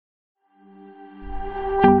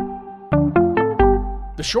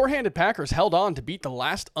The shorthanded Packers held on to beat the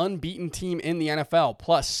last unbeaten team in the NFL.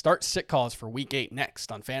 Plus, start sit calls for Week 8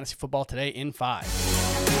 next on Fantasy Football Today in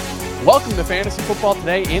 5. Welcome to Fantasy Football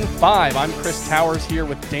Today in 5. I'm Chris Towers here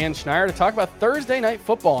with Dan Schneider to talk about Thursday Night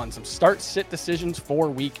Football and some start-sit decisions for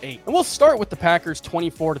Week 8. And we'll start with the Packers'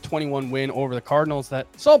 24-21 win over the Cardinals that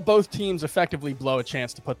saw both teams effectively blow a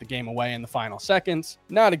chance to put the game away in the final seconds.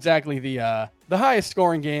 Not exactly the highest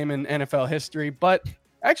scoring game in NFL history, but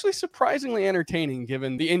actually surprisingly entertaining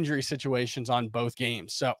given the injury situations on both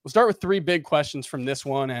games. So we'll start with 3 big questions from this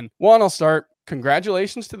one. And one, I'll start.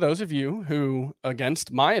 Congratulations to those of you who,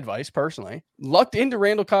 against my advice personally, lucked into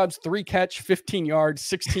Randall Cobb's 3-catch, 15-yard,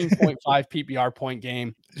 16.5 PPR point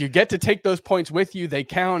game. You get to take those points with you. They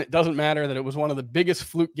count. It doesn't matter that it was one of the biggest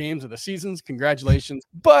fluke games of the seasons. Congratulations.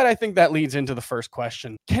 But I think that leads into the first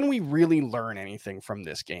question. Can we really learn anything from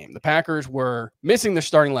this game? The Packers were missing their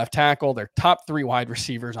starting left tackle, their top 3 wide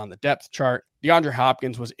receivers on the depth chart. DeAndre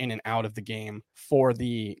Hopkins was in and out of the game for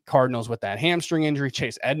the Cardinals with that hamstring injury.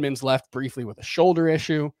 Chase Edmonds left briefly with a shoulder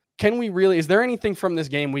issue. Is there anything from this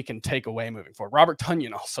game we can take away moving forward? Robert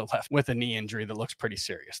Tonyan also left with a knee injury that looks pretty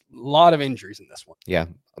serious. A lot of injuries in this one. Yeah,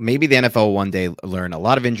 maybe the NFL will one day learn a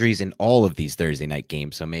lot of injuries in all of these Thursday night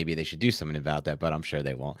games, so maybe they should do something about that, but I'm sure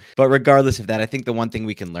they won't. But regardless of that, I think the one thing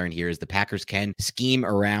we can learn here is the Packers can scheme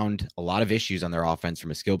around a lot of issues on their offense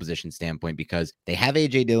from a skill position standpoint because they have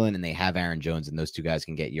A.J. Dillon and they have Aaron Jones, and those two guys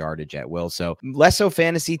can get yardage at will. So less so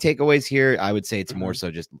fantasy takeaways here. I would say it's more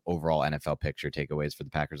so just overall NFL picture takeaways for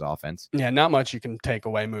the Packers offense. Yeah, not much you can take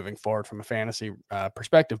away moving forward from a fantasy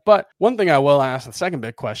perspective. But one thing I will ask, the second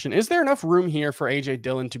big question, is there enough room here for A.J.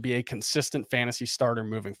 Dillon to be a consistent fantasy starter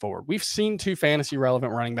moving forward? We've seen 2 fantasy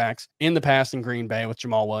relevant running backs in the past in Green Bay with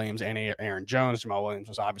Jamal Williams and Aaron Jones. Jamal Williams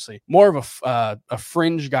was obviously more of a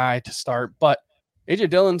fringe guy to start, but A.J.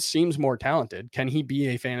 Dillon seems more talented. Can he be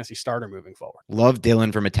a fantasy starter moving forward? Love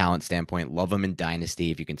Dillon from a talent standpoint. Love him in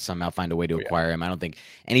Dynasty if you can somehow find a way to acquire him. I don't think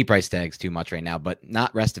any price tag's too much right now, but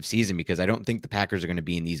not rest of season because I don't think the Packers are going to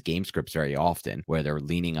be in these game scripts very often where they're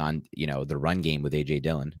leaning on, the run game with A.J.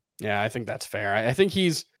 Dillon. Yeah, I think that's fair. I think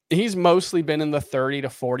he's mostly been in the 30 to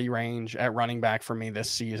 40 range at running back for me this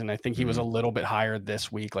season. I think he was a little bit higher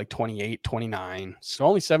this week, like 28, 29. So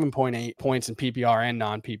only 7.8 points in PPR and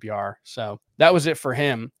non-PPR. So that was it for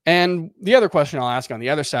him. And the other question I'll ask on the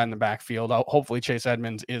other side in the backfield, hopefully Chase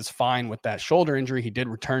Edmonds is fine with that shoulder injury. He did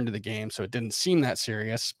return to the game, so it didn't seem that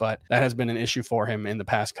serious, but that has been an issue for him in the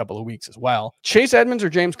past couple of weeks as well. Chase Edmonds or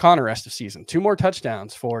James Conner rest of season? 2 more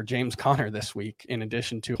touchdowns for James Conner this week, in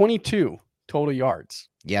addition to 22 total yards.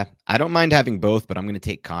 Yeah, I don't mind having both, but I'm going to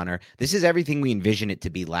take Conner. This is everything we envisioned it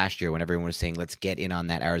to be last year when everyone was saying, let's get in on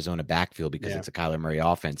that Arizona backfield because it's a Kyler Murray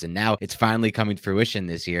offense. And now it's finally coming to fruition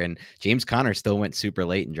this year. And James Conner still went super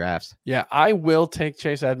late in drafts. Yeah, I will take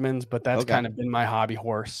Chase Edmonds, but that's kind of been my hobby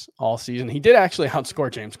horse all season. He did actually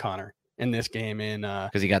outscore James Conner in this game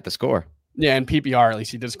because he got the score. Yeah, in PPR, at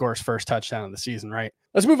least he did score his first touchdown of the season, right?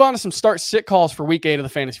 Let's move on to some start-sit calls for Week 8 of the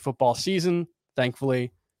fantasy football season,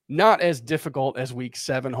 thankfully. Not as difficult as Week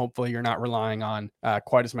 7. Hopefully you're not relying on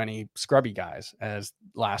quite as many scrubby guys as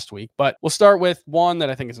last week. But we'll start with one that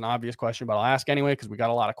I think is an obvious question, but I'll ask anyway because we got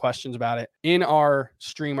a lot of questions about it in our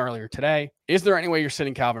stream earlier today. Is there any way you're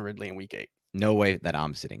sitting Calvin Ridley in Week 8? No way that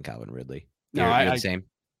I'm sitting Calvin Ridley. You're the same.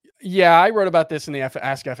 Yeah, I wrote about this in the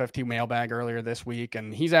Ask FFT mailbag earlier this week,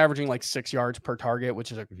 and he's averaging like 6 yards per target,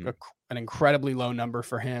 which is an incredibly low number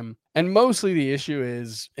for him. And mostly the issue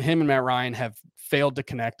is him and Matt Ryan have failed to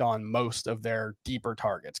connect on most of their deeper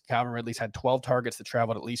targets. Calvin Ridley's had 12 targets that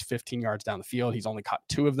traveled at least 15 yards down the field. He's only caught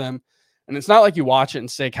 2 of them. And it's not like you watch it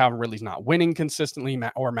and say Calvin Ridley's not winning consistently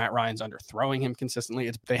or Matt Ryan's underthrowing him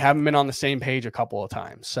consistently. They haven't been on the same page a couple of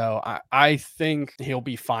times. So I think he'll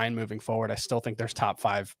be fine moving forward. I still think there's top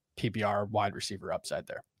 5 PPR wide receiver upside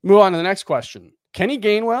there. Move on to the next question. Kenny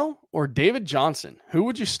Gainwell or David Johnson? Who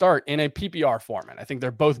would you start in a PPR format? I think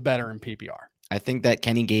they're both better in PPR. I think that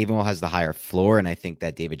Kenny Gainwell has the higher floor, and I think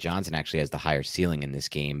that David Johnson actually has the higher ceiling in this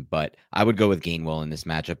game. But I would go with Gainwell in this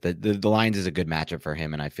matchup. The Lions is a good matchup for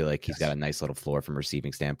him, and I feel like he's got a nice little floor from a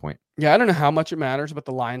receiving standpoint. Yeah, I don't know how much it matters, but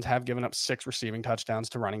the Lions have given up 6 receiving touchdowns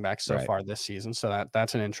to running backs so far this season. So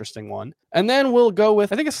that's an interesting one. And then we'll go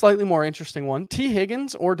with, I think, a slightly more interesting one. T.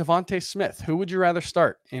 Higgins or Devontae Smith? Who would you rather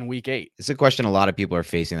start in Week 8? It's a question a lot of people are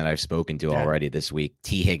facing that I've spoken to already this week.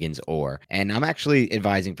 T. Higgins and I'm actually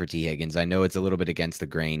advising for T. Higgins. I know it's a little bit against the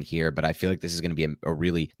grain here, but I feel like this is going to be a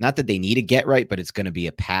really, not that they need to get right, but it's going to be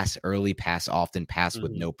a pass early, pass often, pass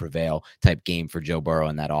with no prevail type game for Joe Burrow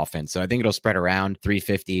in that offense. So I think it'll spread around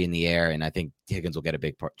 350 in the air, and I think Higgins will get a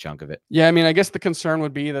big chunk of it. Yeah, I mean, I guess the concern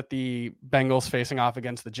would be that the Bengals facing off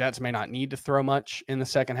against the Jets may not need to throw much in the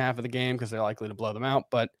second half of the game because they're likely to blow them out.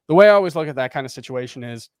 But the way I always look at that kind of situation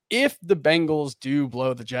is if the Bengals do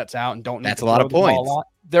blow the Jets out and don't need That's to a lot throw of the ball points. a lot,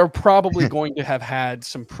 they're probably going to have had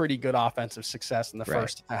some pretty good offensive success in the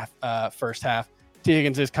first half. T.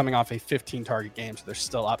 Higgins is coming off a 15-target game, so there's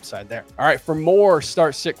still upside there. All right, for more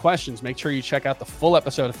start-sit questions, make sure you check out the full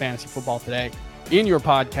episode of Fantasy Football Today in your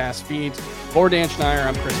podcast feeds. For Dan Schneider,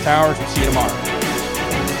 I'm Chris Towers. We'll see you tomorrow.